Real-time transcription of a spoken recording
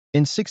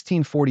In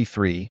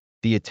 1643,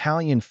 the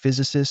Italian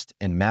physicist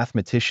and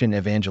mathematician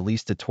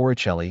Evangelista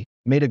Torricelli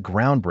made a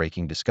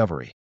groundbreaking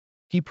discovery.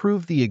 He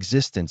proved the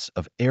existence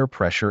of air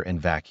pressure and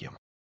vacuum.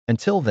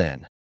 Until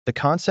then, the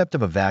concept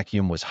of a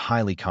vacuum was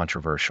highly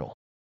controversial.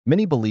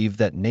 Many believed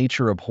that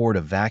nature abhorred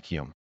a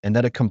vacuum and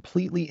that a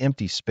completely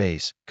empty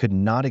space could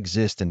not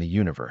exist in the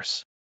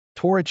universe.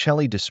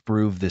 Torricelli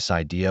disproved this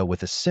idea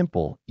with a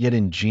simple yet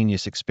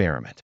ingenious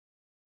experiment.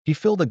 He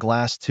filled a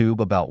glass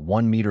tube about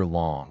 1 meter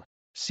long,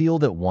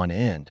 sealed at one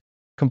end,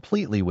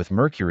 completely with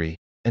mercury,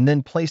 and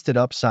then placed it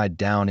upside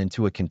down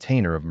into a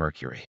container of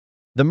mercury.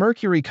 The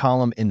mercury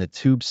column in the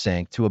tube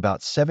sank to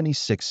about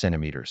 76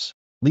 centimeters,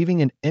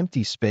 leaving an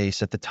empty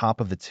space at the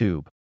top of the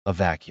tube, a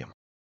vacuum.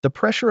 The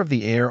pressure of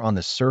the air on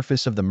the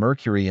surface of the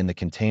mercury in the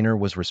container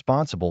was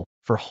responsible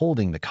for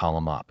holding the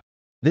column up.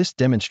 This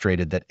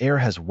demonstrated that air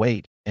has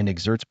weight and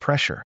exerts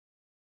pressure.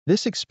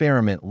 This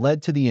experiment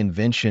led to the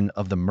invention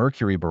of the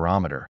mercury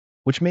barometer,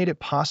 which made it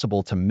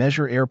possible to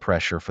measure air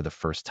pressure for the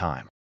first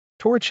time.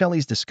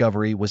 Torricelli's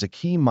discovery was a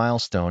key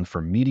milestone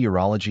for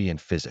meteorology and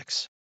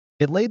physics.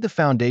 It laid the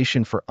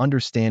foundation for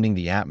understanding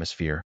the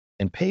atmosphere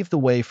and paved the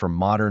way for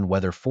modern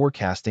weather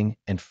forecasting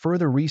and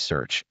further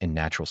research in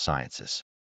natural sciences.